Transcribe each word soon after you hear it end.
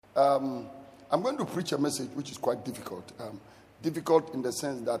I'm going to preach a message which is quite difficult. Difficult in the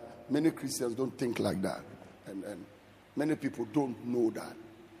sense that many Christians don't think like that. And many people don't know that.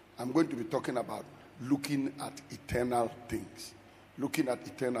 I'm going to be talking about looking at eternal things. Looking at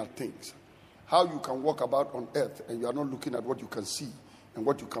eternal things. How you can walk about on earth and you are not looking at what you can see and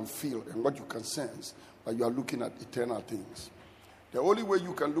what you can feel and what you can sense, but you are looking at eternal things. The only way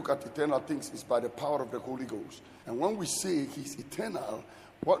you can look at eternal things is by the power of the Holy Ghost. And when we say He's eternal,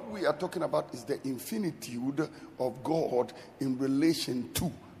 what we are talking about is the infinitude of God in relation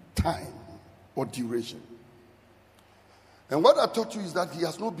to time or duration. And what I taught you is that He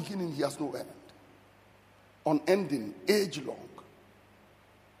has no beginning, He has no end. Unending, age-long,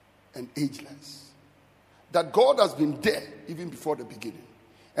 and ageless. That God has been there even before the beginning.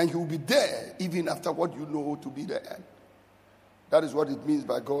 And He will be there even after what you know to be the end. That is what it means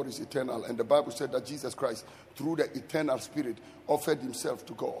by God is eternal. And the Bible said that Jesus Christ, through the eternal Spirit, offered Himself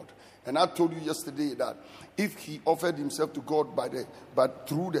to God. And I told you yesterday that if He offered Himself to God but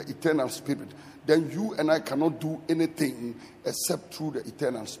through the eternal Spirit, then you and I cannot do anything except through the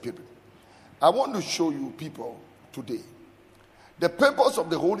eternal Spirit. I want to show you people today. The purpose of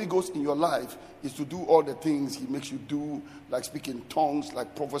the Holy Ghost in your life is to do all the things He makes you do, like speak in tongues,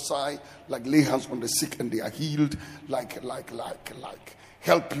 like prophesy, like lay hands on the sick and they are healed, like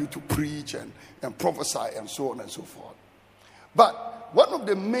help you to preach and prophesy and so on and so forth. But one of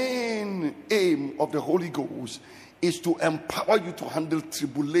the main aim of the Holy Ghost is to empower you to handle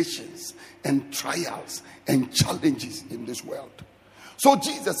tribulations and trials and challenges in this world. So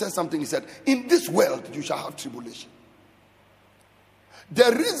Jesus said something, He said, in this world you shall have tribulation. The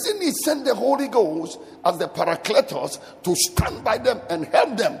reason He sent the Holy Ghost as the Paracletos to stand by them and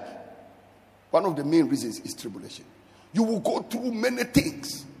help them, one of the main reasons is tribulation. You will go through many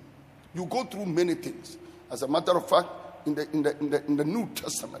things. You go through many things. As a matter of fact, in the New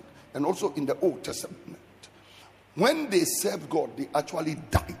Testament and also in the Old Testament, when they served God, they actually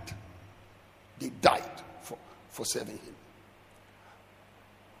died. They died for serving Him.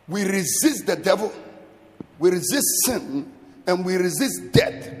 We resist the devil, we resist sin, and we resist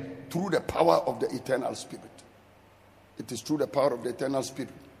death through the power of the eternal Spirit. It is through the power of the eternal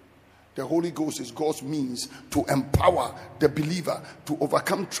Spirit. The Holy Ghost is God's means to empower the believer to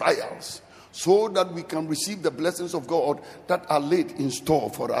overcome trials so that we can receive the blessings of God that are laid in store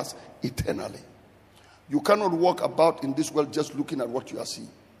for us eternally. You cannot walk about in this world just looking at what you are seeing,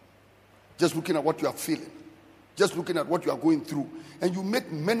 just looking at what you are feeling, just looking at what you are going through. And you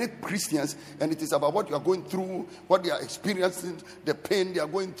meet many Christians, and it is about what you are going through, what they are experiencing, the pain they are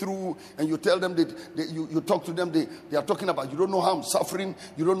going through, and you tell them you talk to them, they are talking about, you don't know how I'm suffering,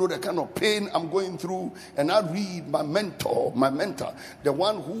 you don't know the kind of pain I'm going through. And I read my mentor, the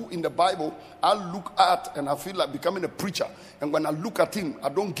one who in the Bible I look at and I feel like becoming a preacher. And when I look at him, I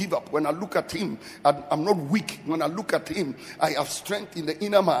don't give up. When I look at him, I'm not weak. When I look at him, I have strength in the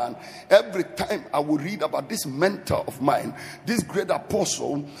inner man. Every time I will read about this mentor of mine, this great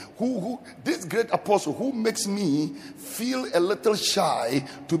apostle who makes me feel a little shy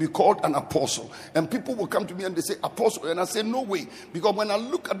to be called an apostle. And people will come to me and they say, apostle, and I say, no way. Because when I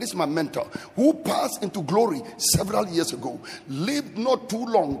look at this my mentor who passed into glory several years ago, lived not too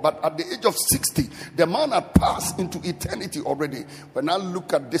long, but at the age of 60, the man had passed into eternity already. When I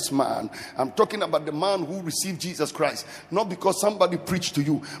look at this man, I'm talking about the man who received Jesus Christ, not because somebody preached to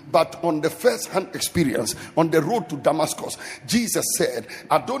you, but on the first-hand experience, on the road to Damascus. Jesus said,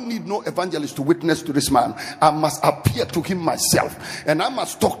 I don't need no evangelist to witness to this man. I must appear to him myself, and I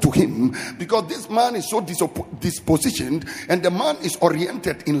must talk to him, because this man is so dispositioned, and the man is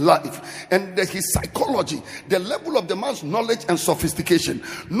oriented in life, and his psychology, the level of the man's knowledge and sophistication,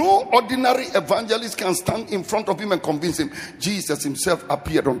 no ordinary evangelist can stand in front of him and convince him. Jesus himself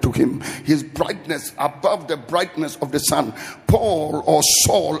appeared unto him, his brightness above the brightness of the sun. Paul, or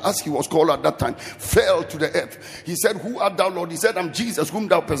Saul as he was called at that time, fell to the earth. He said, who art thou, Lord? He said, I'm Jesus whom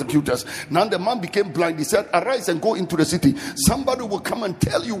thou persecutest. Now the man became blind. He said, arise and go into the city. Somebody will come and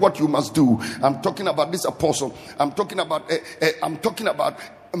tell you what you must do. I'm talking about this apostle. I'm talking about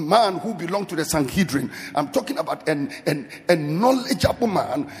a man who belonged to the Sanhedrin. I'm talking about a knowledgeable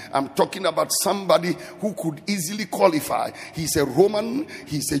man. I'm talking about somebody who could easily qualify. He's a Roman,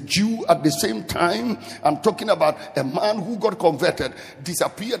 he's a Jew at the same time. I'm talking about a man who got converted,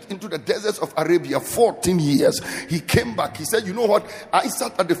 disappeared into the deserts of Arabia 14 years. He came back. He said, you know what? I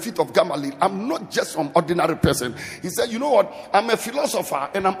sat at the feet of Gamaliel. I'm not just some ordinary person. He said, you know what? I'm a philosopher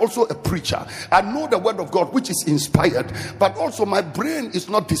and I'm also a preacher. I know the word of God, which is inspired, but also my brain is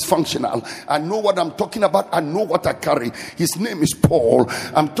not not dysfunctional. I know what I'm talking about. I know what I carry. His name is Paul.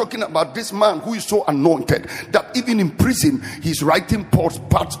 I'm talking about this man who is so anointed that even in prison, he's writing Paul's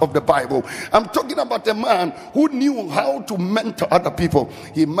parts of the Bible. I'm talking about a man who knew how to mentor other people.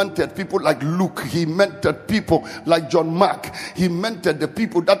 He mentored people like Luke. He mentored people like John Mark. He mentored the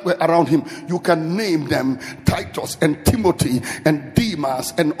people that were around him. You can name them: Titus and Timothy and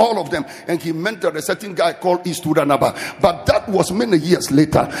Demas and all of them. And he mentored a certain guy called Isturanaba. But that was many years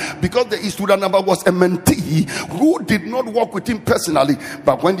later, because the Isturanaba was a mentee who did not work with him personally.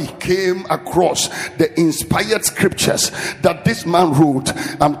 But when he came across the inspired scriptures that this man wrote,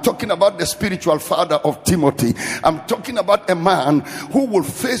 I'm talking about the spiritual father of Timothy. I'm talking about a man who will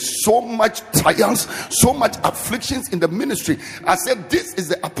face so much trials, so much afflictions in the ministry. I said, this is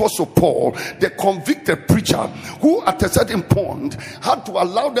the Apostle Paul, the convicted preacher, who at a certain point had to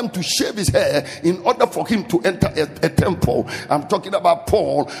allow them to shave his hair in order for him to enter a temple. I'm talking about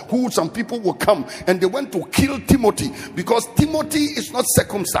Paul, who some people will come and they went to kill Timothy because Timothy is not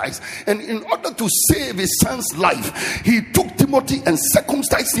circumcised. And in order to save his son's life, he took Timothy and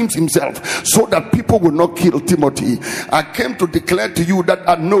circumcised him himself so that people will not kill Timothy. I came to declare to you that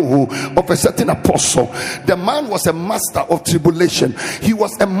I know of a certain apostle. The man was a master of tribulation. He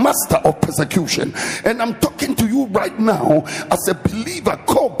was a master of persecution. And I'm talking to you right now as a believer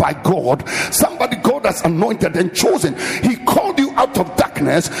called by God, somebody God has anointed and chosen. He called you out of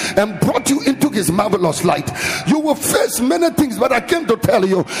darkness and brought you into his marvelous light. You will face many things, but I came to tell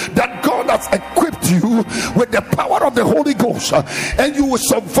you that God has equipped you with the power of the Holy Ghost, and you will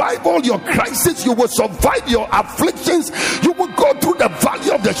survive all your crises. You will survive your afflictions. You will go through the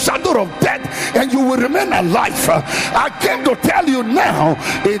valley of the shadow of death and you will remain alive. I came to tell you now,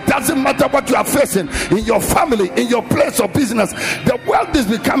 it doesn't matter what you are facing in your family, in your place of business. The world is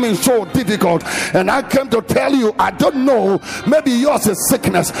becoming so difficult, and I came to tell you, I don't know, maybe yours is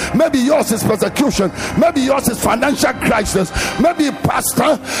sickness, maybe yours is persecution, maybe yours is financial crisis, maybe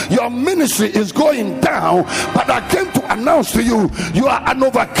pastor, your ministry is going down, but I came to announce to you, you are an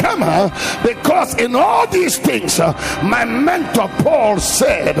overcomer, because in all these things, my mentor Paul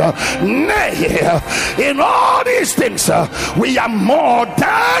said, nay, in all these things, we are more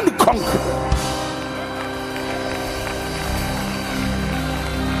than conquerors.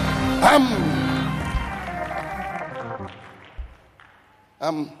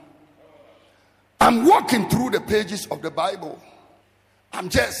 I'm walking through the pages of the Bible. I'm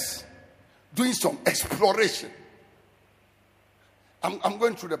just doing some exploration. I'm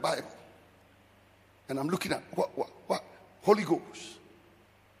going through the Bible and I'm looking at what Holy Ghost,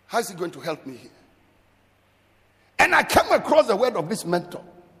 how is it going to help me here? And I come across the word of this mentor: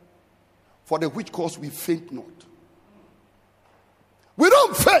 for the which cause we faint not. We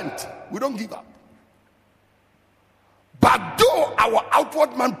don't faint, we don't give up. But though our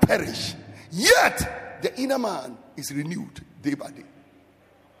outward man perish, yet the inner man is renewed day by day.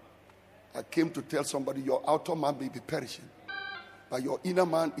 I came to tell somebody, your outer man may be perishing, but your inner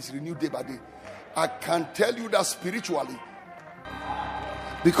man is renewed day by day. I can tell you that spiritually,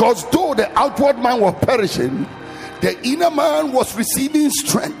 because though the outward man was perishing, the inner man was receiving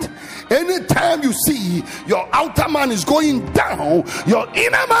strength. Anytime you see your outer man is going down, your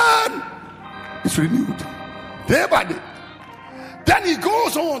inner man is renewed day by day. Then he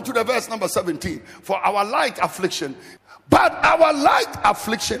goes on to the verse number 17. For our light affliction, but our light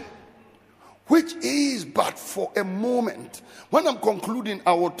affliction, which is but for a moment. When I'm concluding,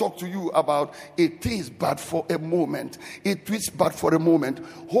 I will talk to you about it is but for a moment. It is but for a moment.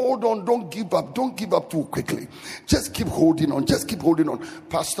 Hold on, don't give up. Don't give up too quickly. Just keep holding on. Just keep holding on.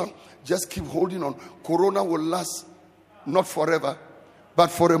 Pastor, just keep holding on. Corona will last not forever, but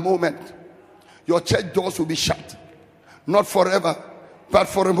for a moment. Your church doors will be shut. Not forever, but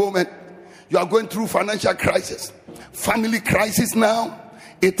for a moment. You are going through financial crisis, family crisis now.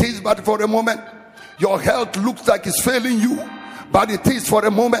 It is but for a moment. Your health looks like it's failing you, but it is for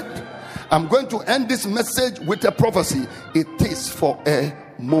a moment. I'm going to end this message with a prophecy. It is for a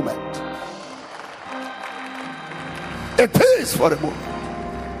moment. It is for a moment.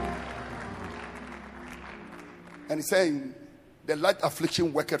 And he's saying, the light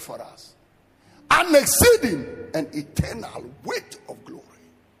affliction worketh for us an exceeding and eternal weight of glory,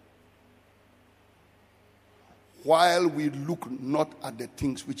 while we look not at the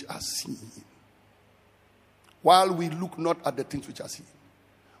things which are seen. While we look not at the things which are seen,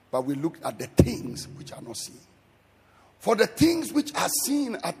 but we look at the things which are not seen. For the things which are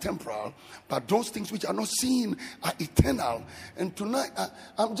seen are temporal, but those things which are not seen are eternal. And tonight,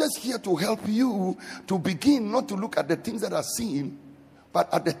 I'm just here to help you to begin not to look at the things that are seen,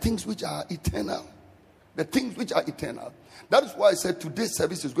 but at the things which are eternal. The things which are eternal. That is why I said today's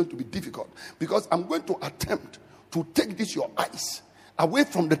service is going to be difficult, because I'm going to attempt to take this your eyes away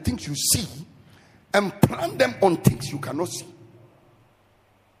from the things you see and plant them on things you cannot see.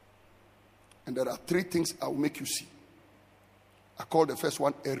 And there are 3 things I will make you see. I call the first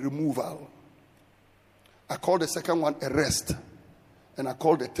one a removal. I call the second one a rest. And I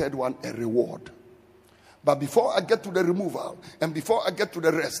call the third one a reward. But before I get to the removal, and before I get to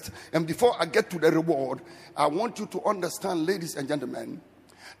the rest, and before I get to the reward, I want you to understand, ladies and gentlemen,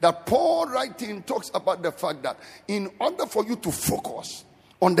 that Paul writing talks about the fact that in order for you to focus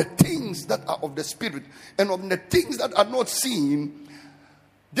on the things that are of the Spirit and on the things that are not seen,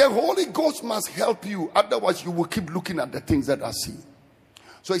 the Holy Ghost must help you. Otherwise, you will keep looking at the things that are seen.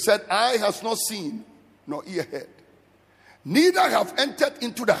 So he said, eye has not seen, nor ear heard, neither have entered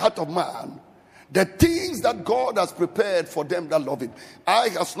into the heart of man the things that God has prepared for them that love him. Eye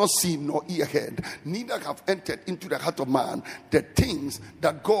has not seen nor ear heard, neither have entered into the heart of man the things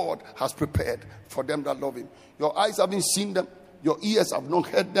that God has prepared for them that love him. Your eyes haven't seen them, your ears have not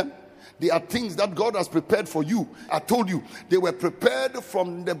heard them. They are things that God has prepared for you. I told you, they were prepared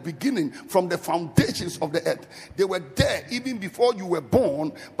from the beginning, from the foundations of the earth. They were there even before you were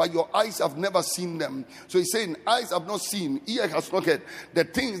born, but your eyes have never seen them. So he's saying, eyes have not seen, ear has not heard the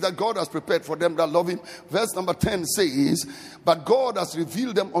things that God has prepared for them that love him. Verse number 10 says, but God has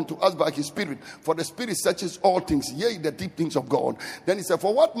revealed them unto us by his Spirit. For the Spirit searches all things, yea, the deep things of God. Then he said,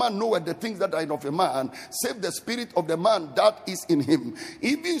 for what man knoweth the things that are of a man, save the spirit of the man that is in him?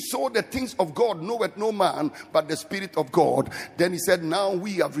 Even so the things of God knoweth no man, but the Spirit of God. Then he said, now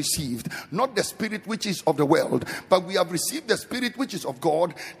we have received not the spirit which is of the world, but we have received the Spirit which is of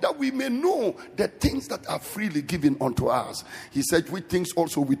God, that we may know the things that are freely given unto us. He said, which things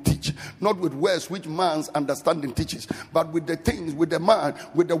also we teach, not with words which man's understanding teaches, but with the things, with the man,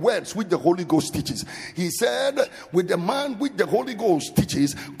 with the words which the Holy Ghost teaches. He said, with the man which the Holy Ghost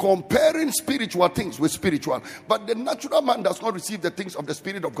teaches, comparing spiritual things with spiritual. But the natural man does not receive the things of the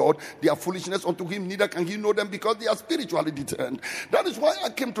Spirit of God. They are foolishness unto him, neither can he know them, because they are spiritually determined. That is why I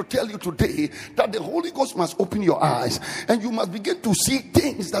came to tell you today that the Holy Ghost must open your eyes, and you must begin to see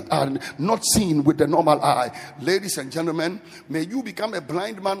things that are not seen with the normal eye. Ladies and gentlemen, may you become a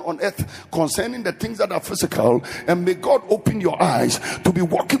blind man on earth concerning the things that are physical, and may God open your eyes to be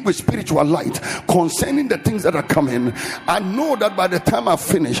walking with spiritual light concerning the things that are coming. I know that by the time I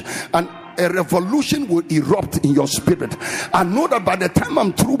finish, and a revolution will erupt in your spirit. I know that by the time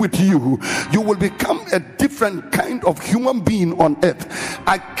I'm through with you, you will become a different kind of human being on earth.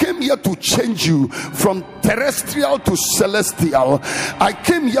 I came here to change you from terrestrial to celestial. I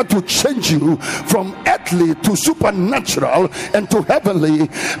came here to change you from earthly to supernatural and to heavenly.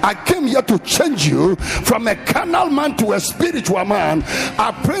 I came here to change you from a carnal man to a spiritual man.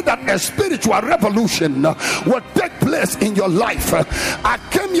 I pray that a spiritual revolution will take place in your life. I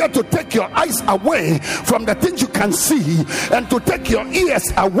came here to take your eyes away from the things you can see, and to take your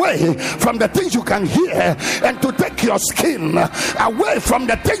ears away from the things you can hear, and to take your skin away from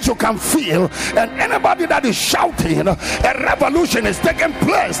the things you can feel. And anybody that is shouting, a revolution is taking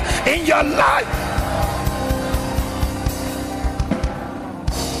place in your life.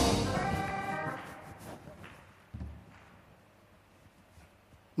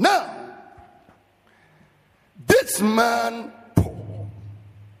 Now, this man, Paul,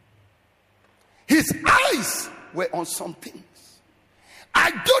 his eyes were on some things. I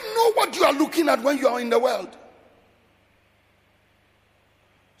don't know what you are looking at when you are in the world.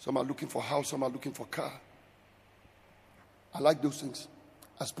 Some are looking for house, some are looking for car. I like those things.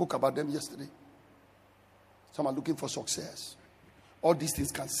 I spoke about them yesterday. Some are looking for success. All these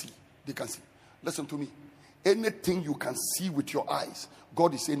things can see. They can see. Listen to me. Anything you can see with your eyes,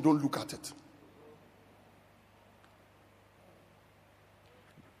 God is saying, don't look at it.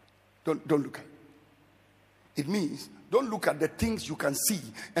 Don't look at it. It means don't look at the things you can see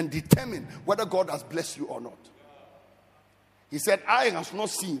and determine whether God has blessed you or not. He said, eye has not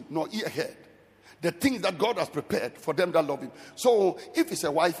seen nor ear heard the things that God has prepared for them that love him. So if it's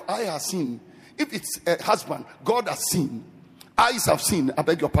a wife, eye has seen. If it's a husband, God has seen. Eyes have seen. I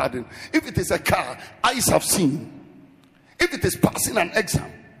beg your pardon. If it is a car, eyes have seen. If it is passing an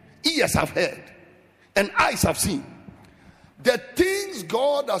exam, ears have heard and eyes have seen. The things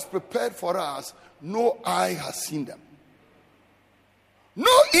God has prepared for us, no eye has seen them.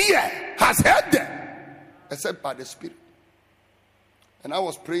 No ear has heard them, except by the Spirit. And I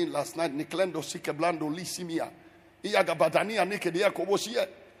was praying last night. I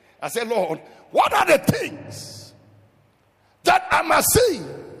said, Lord, what are the things that I must see?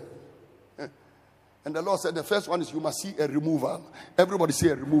 And the Lord said, the first one is you must see a removal. Everybody say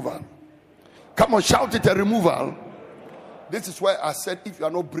a removal. Come on, shout it, a removal. This is why I said if you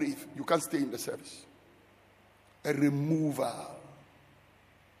are not brave, you can't stay in the service. A removal.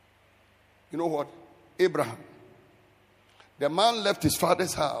 You know what? Abraham. The man left his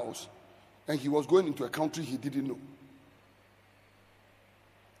father's house and he was going into a country he didn't know.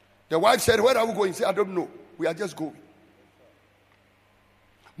 The wife said, where are we going? He said, I don't know. We are just going.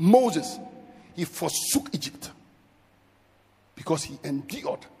 Moses, he forsook Egypt because he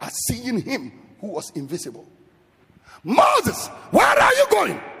endured as seeing him who was invisible. Moses, where are you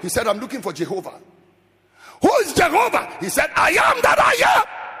going? He said, I'm looking for Jehovah. Who is Jehovah? He said, I am that I am.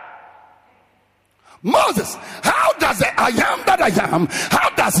 Moses, how does the I am that I am,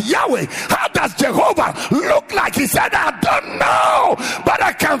 how does Yahweh, how does Jehovah look like? He said, I don't know, but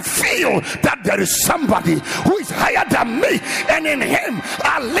I can feel that there is somebody who is higher than me, and in him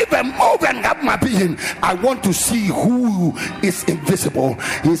I live and move and have my being. I want to see who is invisible.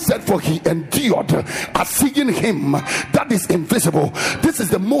 He said, for he endured as seeing him that is invisible. This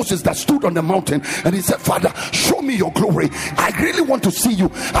is the Moses that stood on the mountain and he said, Father, show me your glory. I really want to see you.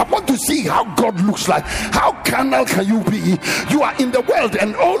 I want to see how God looks like. How carnal can you be? You are in the world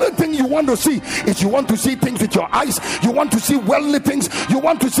and the only thing you want to see is you want to see things with your eyes. You want to see worldly things. You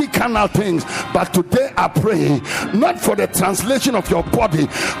want to see carnal things. But today I pray not for the translation of your body,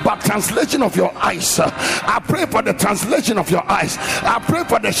 but translation of your eyes. I pray for the translation of your eyes. I pray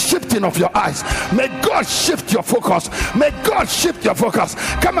for the shifting of your eyes. May God shift your focus. May God shift your focus.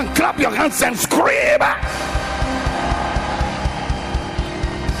 Come and clap your hands and scream.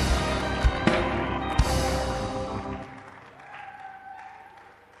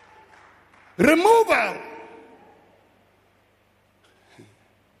 Removal.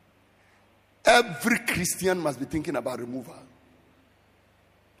 Every Christian must be thinking about removal.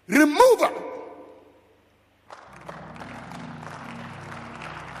 Removal.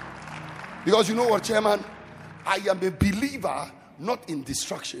 Because you know what, Chairman? I am a believer not in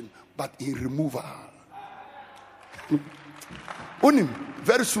destruction, but in removal.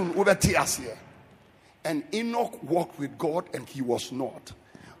 Very soon, over tears here. And Enoch walked with God and he was not.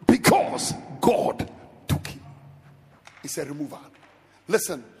 Because God took him. It's a removal.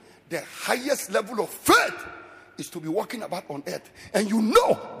 Listen, the highest level of faith is to be walking about on earth. And you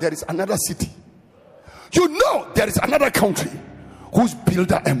know there is another city. You know there is another country whose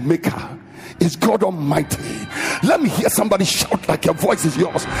builder and maker is God Almighty. Let me hear somebody shout like your voice is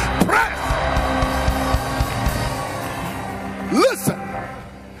yours. Pray. Listen,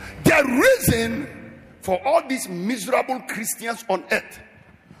 the reason for all these miserable Christians on earth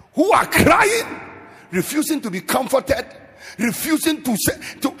who are crying, refusing to be comforted, refusing to say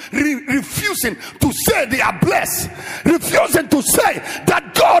they are blessed, refusing to say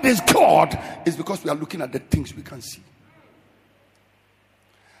that God is God, is because we are looking at the things we can see.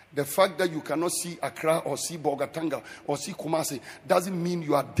 The fact that you cannot see Accra or see Bogatanga or see Kumasi doesn't mean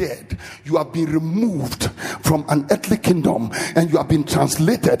you are dead. You have been removed from an earthly kingdom and you have been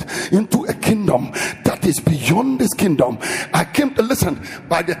translated into a kingdom that is beyond this kingdom. I came to listen.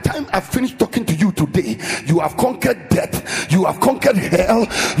 By the time I finished talking to you today, you have conquered death, you have conquered hell,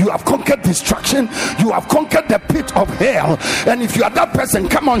 you have conquered destruction, you have conquered the pit of hell. And if you are that person,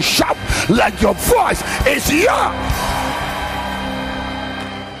 come on, shout like your voice is yours.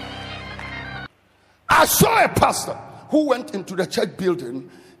 I saw a pastor who went into the church building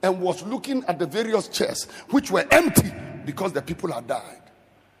and was looking at the various chairs which were empty because the people had died.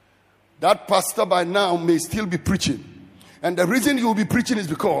 That pastor by now may still be preaching. And the reason he will be preaching is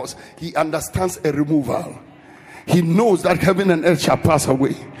because he understands a removal. He knows that heaven and earth shall pass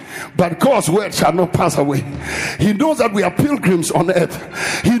away, but God's word shall not pass away. He knows that we are pilgrims on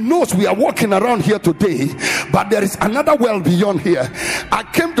earth. He knows we are walking around here today, but there is another world beyond here. I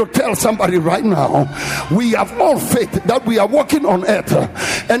came to tell somebody right now, we have all faith that we are walking on earth,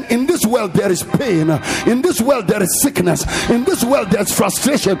 and in this world there is pain, in this world there is sickness, in this world there's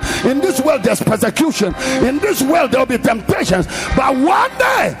frustration, in this world there's persecution, in this world there will be temptations, but one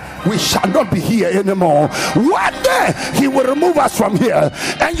day we shall not be here anymore. One day he will remove us from here.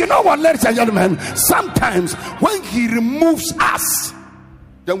 And you know what, ladies and gentlemen, sometimes when he removes us,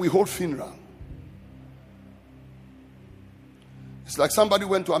 then we hold funeral. It's like somebody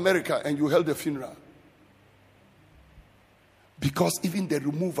went to America and you held a funeral. Because even the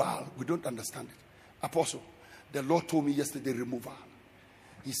removal, we don't understand it. Apostle, the Lord told me yesterday, removal.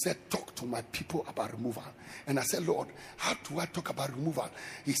 He said, talk to my people about removal. And I said, Lord, how do I talk about removal?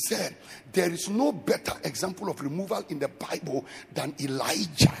 He said, there is no better example of removal in the Bible than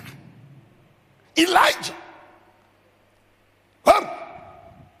Elijah. Elijah.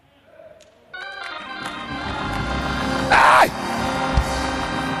 Hey!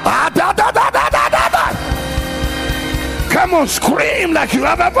 Come on, scream like you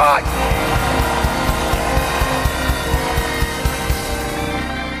have a voice.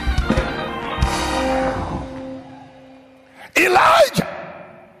 Elijah.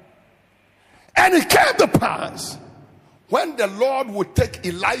 And it came to pass when the Lord would take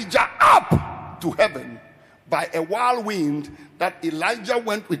Elijah up to heaven by a whirlwind that Elijah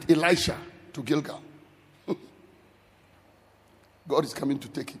went with Elisha to Gilgal. God is coming to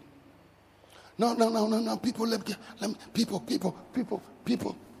take him. No. People, let me, people.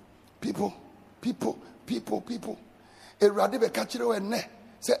 Erade be kachire ene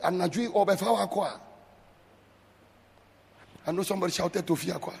say anadwi obefa wakwa. I know somebody shouted to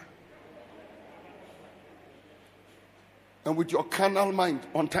Fiakwa. And with your carnal mind,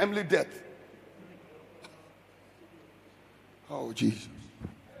 untimely death. Oh, Jesus.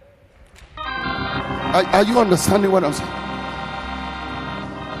 Are you understanding what I'm saying?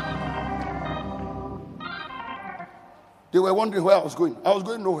 They were wondering where I was going. I was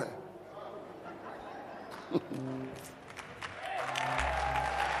going nowhere.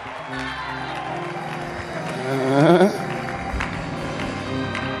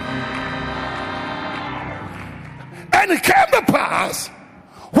 And it came to pass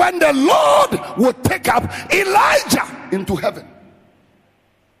when the Lord would take up Elijah into heaven.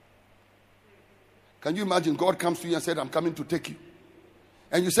 Can you imagine? God comes to you and said, I'm coming to take you.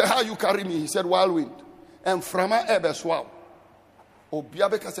 And you say, how you carry me? He said, whirlwind. And frama ebe swao.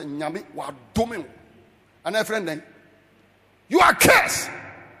 Obiabeka se nyame wa domin. And a friend then, you are cursed.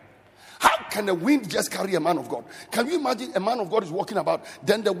 How can the wind just carry a man of God? Can you imagine a man of God is walking about,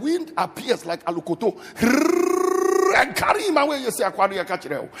 then the wind appears like alukoto and carry him away? You say, "Akwadu catch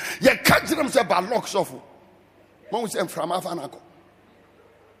it." You catch them say, "Bad luck, suffer." When we say frama fanako,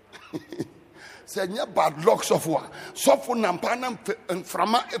 say, "Yeah, bad luck, suffer." Suffer nampana and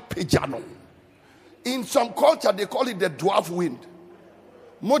frama epejano. In some culture, they call it the dwarf wind.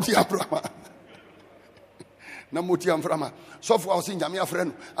 Moti Abraham. Na moti amframa. So for our senior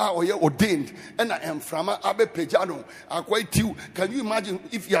friend, oye ordained, and I am frama abe pejano. I quite you. Can you imagine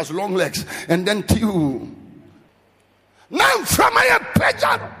if he has long legs and then you? Now frama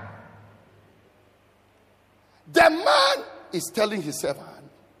pejano. The man is telling his servant,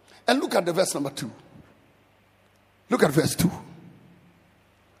 and look at the verse number 2. Look at verse 2.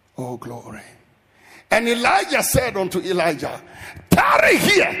 Oh glory. And Elijah said unto Elijah, tarry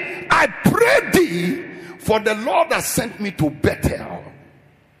here, I pray thee, for the Lord has sent me to Bethel.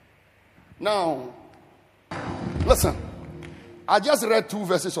 Now, listen, I just read 2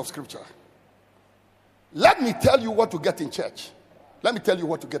 verses of scripture. Let me tell you what to get in church. Let me tell you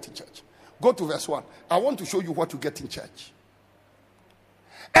what to get in church. Go to verse 1. I want to show you what to get in church.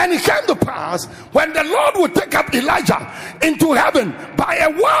 And it came to pass when the Lord would take up Elijah into heaven by a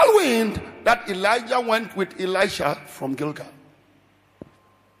whirlwind, that Elijah went with Elisha from Gilgal.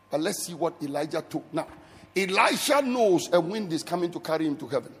 But let's see what Elijah took. Now, Elisha knows a wind is coming to carry him to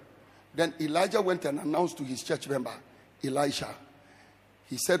heaven. Then Elijah went and announced to his church member, Elisha.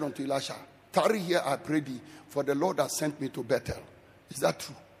 He said unto Elisha, tarry here, I pray thee, for the Lord has sent me to Bethel. Is that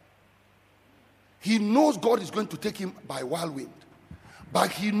true? He knows God is going to take him by whirlwind.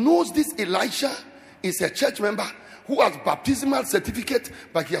 But he knows this Elisha is a church member who has baptismal certificate,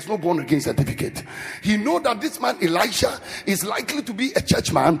 but he has no born again certificate. He knows that this man Elisha is likely to be a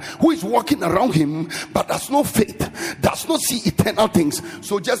church man who is walking around him, but has no faith, does not see eternal things.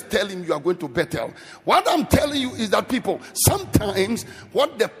 So just tell him you are going to Bethel. What I'm telling you is that people, sometimes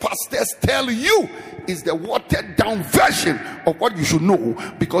what the pastors tell you is the watered down version of what you should know,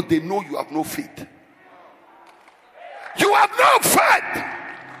 because they know you have no faith. You have no faith.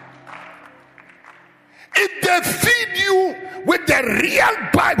 If they feed you with the real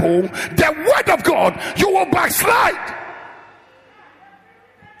Bible, the word of God, you will backslide.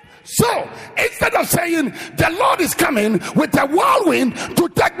 So instead of saying the Lord is coming with a whirlwind to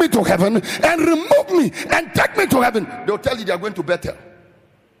take me to heaven and remove me and take me to heaven, they'll tell you they are going to Bethel.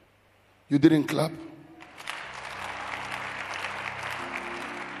 You didn't clap.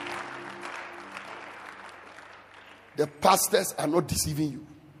 The pastors are not deceiving you.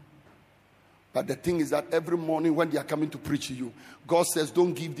 But the thing is that every morning when they are coming to preach to you, God says,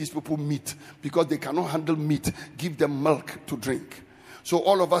 don't give these people meat because they cannot handle meat. Give them milk to drink. So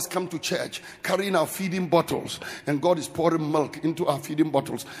all of us come to church carrying our feeding bottles, and God is pouring milk into our feeding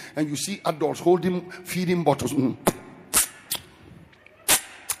bottles. And you see adults holding feeding bottles.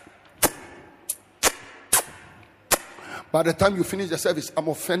 By the time you finish the service, I'm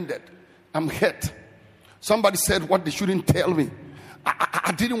offended. I'm hurt. Somebody said what they shouldn't tell me.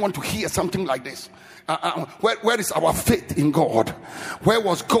 I didn't want to hear something like this. Where is our faith in God? Where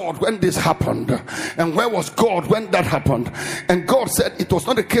was God when this happened? And where was God when that happened? And God said it was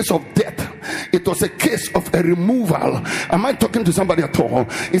not a case of death, it was a case of a removal. Am I talking to somebody at all?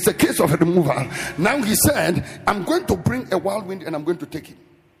 It's a case of a removal. Now he said, I'm going to bring a whirlwind and I'm going to take him.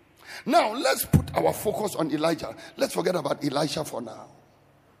 Now let's put our focus on Elijah. Let's forget about Elisha for now.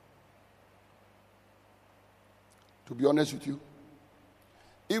 To be honest with you,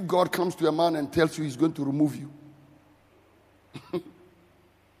 if God comes to a man and tells you he's going to remove you,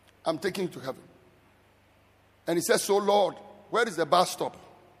 I'm taking you to heaven. And he says, so Lord, where is the bus stop?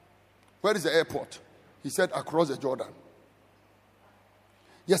 Where is the airport? He said, across the Jordan.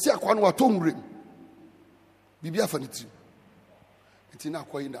 Yes, I can't wait to ring. Bibia faniti. It's in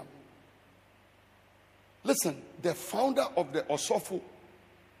Akwainam. Listen, the founder of the Osofo,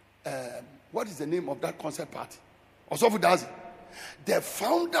 what is the name of that concert party? Osofo Dazi. The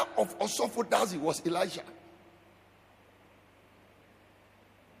founder of Osofo Dazi was Elijah.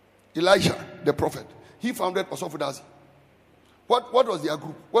 Elijah, the prophet. He founded Osofo Dazi. What was their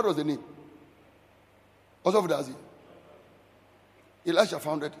group? What was the name? Osofo Dazi. Elijah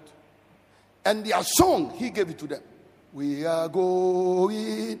founded it. And their song, he gave it to them. We are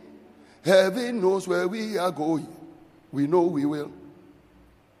going. Heaven knows where we are going. We know we will.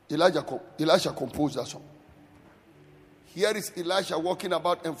 Elijah composed that song. Here is Elisha walking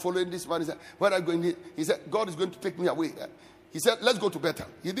about and following this man. He said, where are you going? He said, God is going to take me away. He said, let's go to Bethel.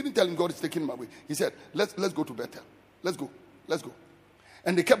 He didn't tell him God is taking him away. He said, let's go to Bethel. Let's go.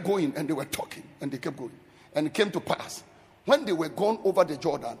 And they kept going and they were talking and they kept going. And it came to pass. When they were gone over the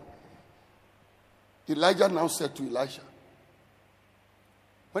Jordan, Elijah now said to Elisha,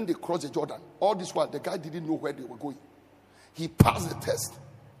 when they crossed the Jordan, all this while the guy didn't know where they were going. He passed the test.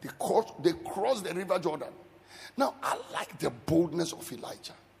 They crossed the river Jordan. Now, I like the boldness of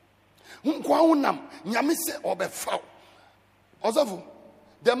Elijah.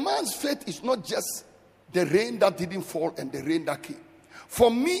 The man's faith is not just the rain that didn't fall and the rain that came. For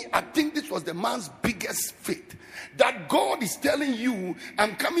me, I think this was the man's biggest faith. That God is telling you,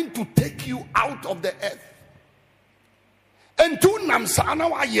 I'm coming to take you out of the earth. And to Namsana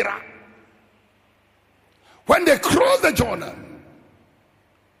Wayira. When they crossed the Jordan,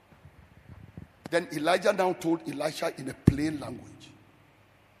 then Elijah now told Elisha in a plain language,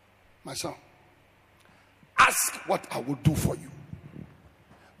 my son, ask what I will do for you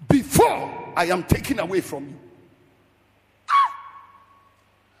before I am taken away from you.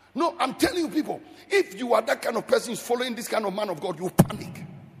 No, I'm telling you people, if you are that kind of person following this kind of man of God, you panic.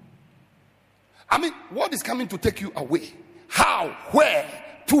 I mean, what is coming to take you away? How?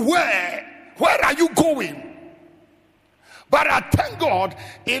 Where? To where? Where are you going? But I thank God,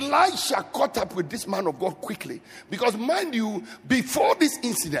 Elisha caught up with this man of God quickly. Because mind you, before this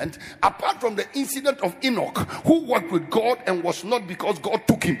incident, apart from the incident of Enoch, who worked with God and was not because God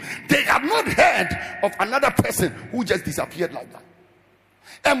took him, they had not heard of another person who just disappeared like that.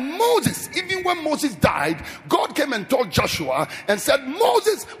 And Moses, even when Moses died, God came and told Joshua and said,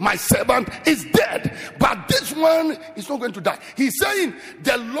 Moses, my servant, is dead. But this one is not going to die. He's saying,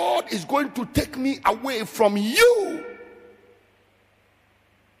 the Lord is going to take me away from you.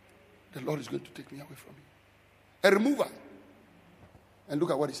 The Lord is going to take me away from you. A remover. And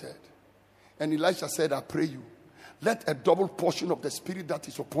look at what he said. And Elisha said, I pray you, let a double portion of the spirit that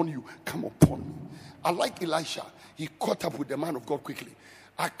is upon you come upon me. I like Elisha. He caught up with the man of God quickly.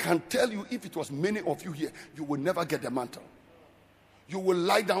 I can tell you, if it was many of you here, you will never get the mantle. You will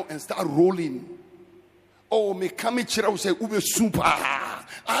lie down and start rolling. Oh, me kami chira will say, ube super.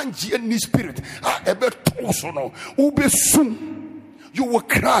 Anji any spirit. Ebe tosono. Ube sum. You will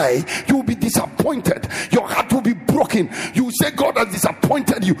cry. You will be disappointed. Your heart will be broken. You will say God has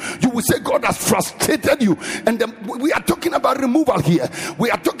disappointed you. You will say God has frustrated you. And then we are talking about removal here. We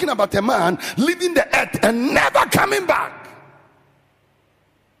are talking about a man leaving the earth and never coming back.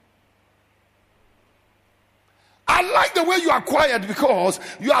 I like the way you are quiet because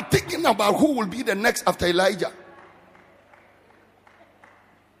you are thinking about who will be the next after Elijah.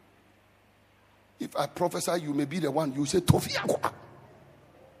 If I prophesy, you may be the one. You say, Tofiakwa.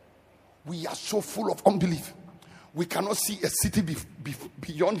 We are so full of unbelief. We cannot see a city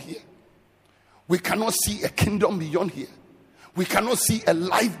beyond here. We cannot see a kingdom beyond here. We cannot see a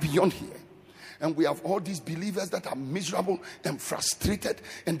life beyond here. And we have all these believers that are miserable and frustrated,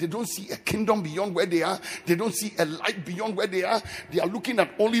 and they don't see a kingdom beyond where they are. They don't see a light beyond where they are. They are looking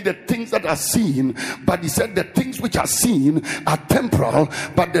at only the things that are seen. But he said the things which are seen are temporal,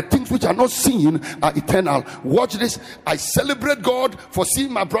 but the things which are not seen are eternal. Watch this. I celebrate God for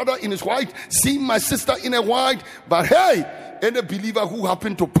seeing my brother in his white, seeing my sister in a white. But hey, any believer who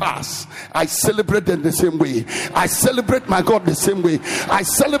happened to pass, I celebrate them the same way. I celebrate my God the same way. I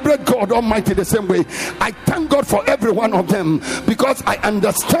celebrate God Almighty the same way. I thank God for every one of them, because I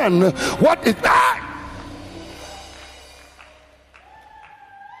understand what it is.